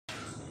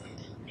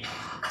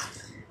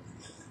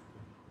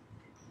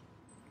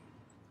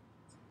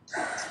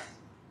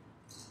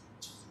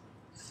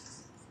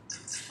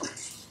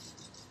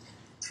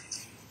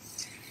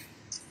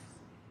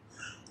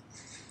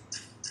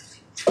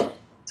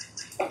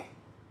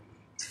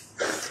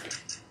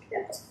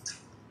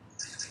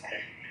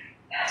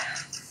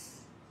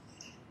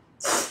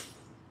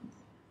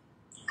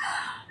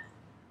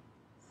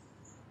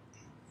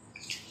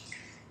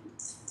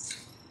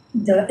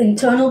The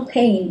internal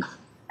pain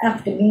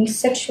after being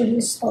sexually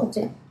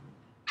assaulted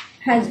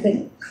has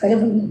been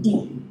incredibly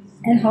deep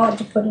and hard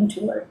to put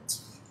into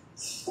words.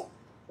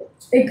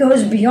 It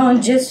goes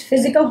beyond just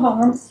physical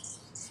harm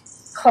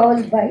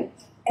caused by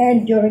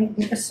and during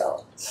the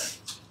assault.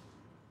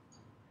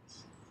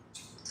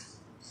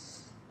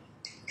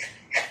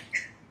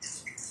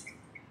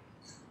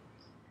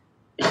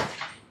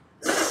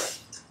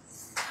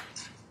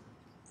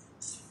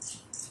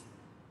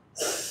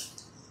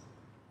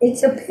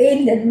 It's a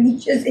pain that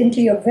reaches into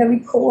your very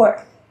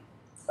core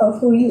of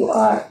who you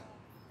are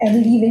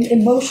and leaving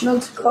emotional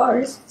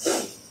scars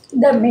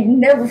that may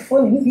never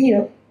fully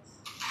heal.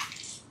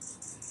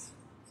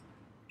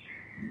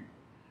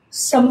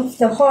 Some of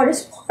the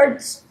hardest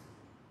parts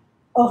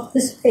of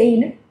this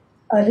pain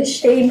are the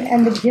shame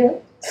and the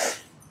guilt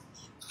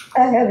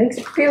I have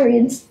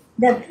experienced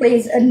that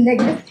plays a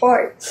negative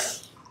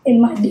part in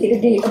my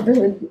day-to-day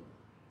ability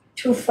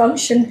to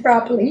function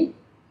properly.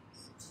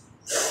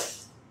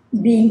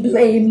 Being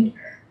blamed,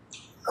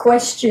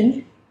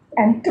 questioned,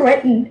 and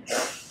threatened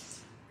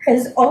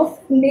has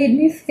often made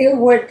me feel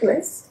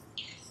worthless,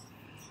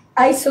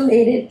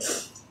 isolated,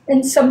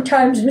 and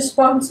sometimes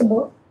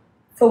responsible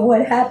for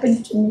what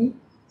happened to me.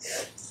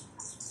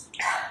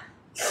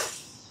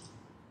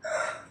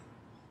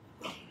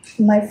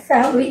 My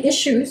family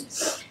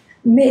issues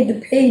made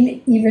the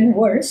pain even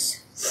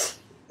worse.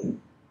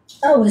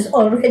 I was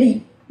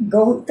already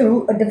going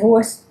through a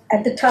divorce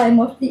at the time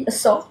of the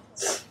assault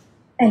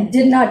and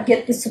did not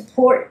get the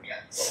support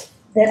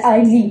that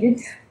I needed.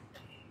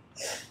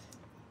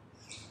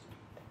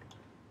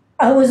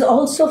 I was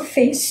also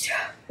faced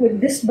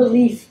with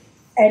disbelief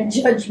and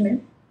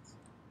judgment.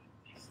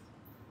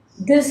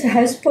 This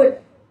has put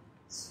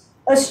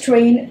a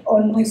strain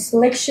on my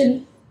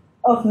selection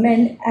of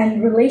men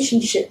and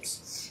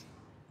relationships.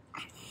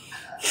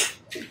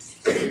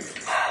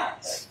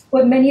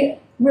 But many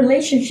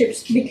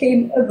relationships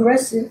became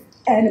aggressive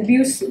and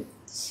abusive,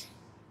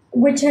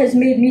 which has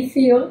made me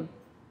feel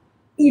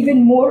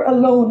even more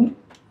alone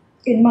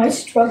in my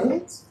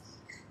struggles.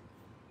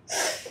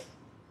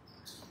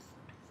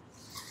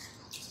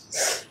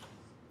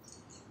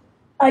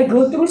 I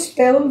go through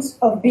spells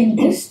of being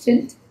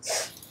distant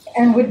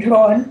and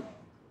withdrawn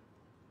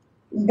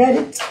that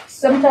it's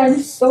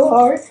sometimes so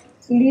hard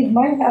to leave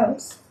my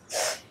house.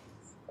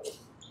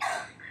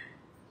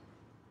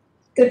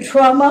 The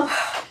trauma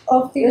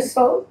of the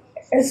assault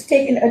has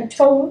taken a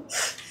toll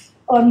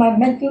on my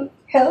mental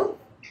health.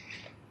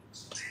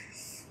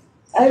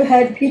 I've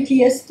had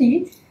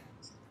PTSD,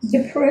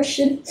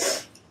 depression,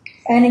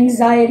 and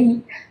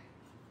anxiety.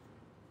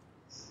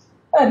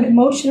 I'm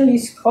emotionally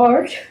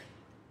scarred.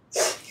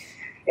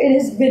 It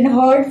has been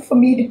hard for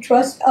me to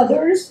trust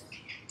others,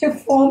 to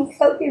form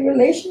healthy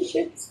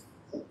relationships,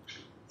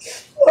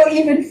 or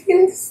even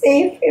feel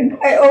safe in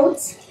my own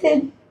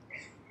skin.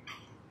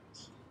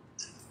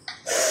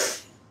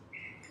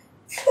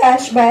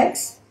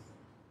 Flashbacks,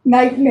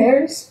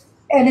 nightmares,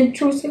 and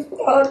intrusive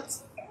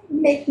thoughts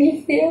make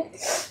me feel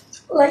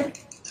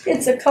like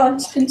it's a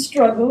constant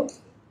struggle.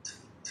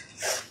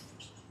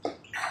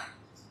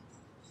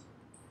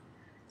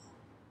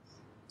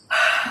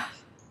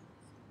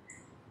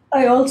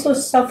 I also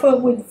suffer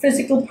with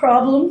physical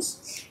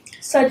problems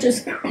such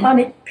as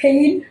chronic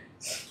pain,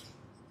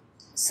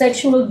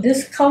 sexual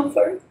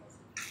discomfort.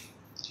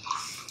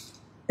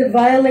 The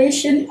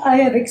violation I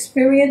have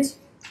experienced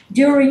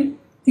during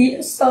the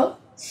assault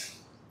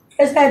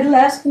has had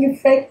lasting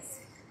effects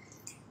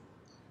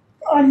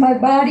on my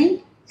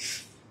body,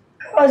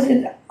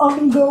 causing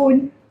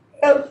ongoing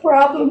health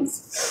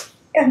problems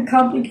and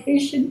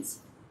complications.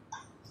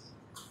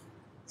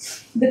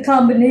 The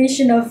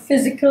combination of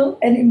physical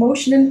and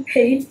emotional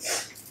pain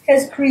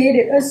has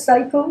created a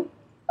cycle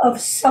of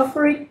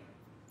suffering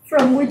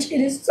from which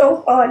it is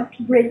so hard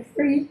to break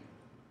free.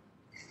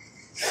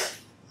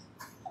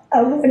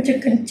 I want to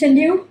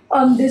continue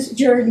on this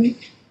journey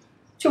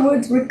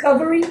towards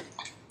recovery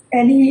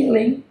and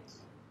healing.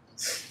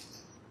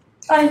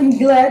 I'm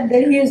glad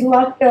that he is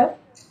locked up,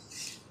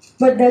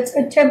 but that's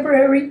a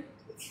temporary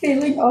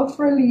feeling of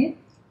relief.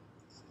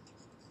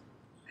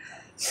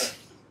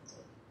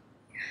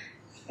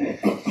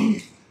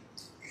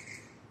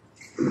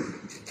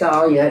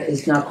 Thalia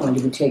is not going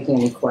to be taking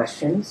any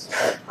questions,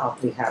 but I'll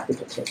be happy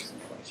to take some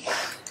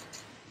questions.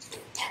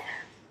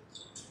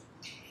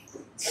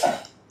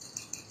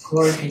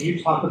 Corey, can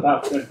you talk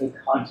about the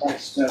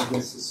context of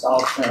this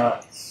assault?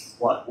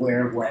 What,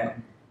 where,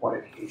 when, what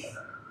occasion?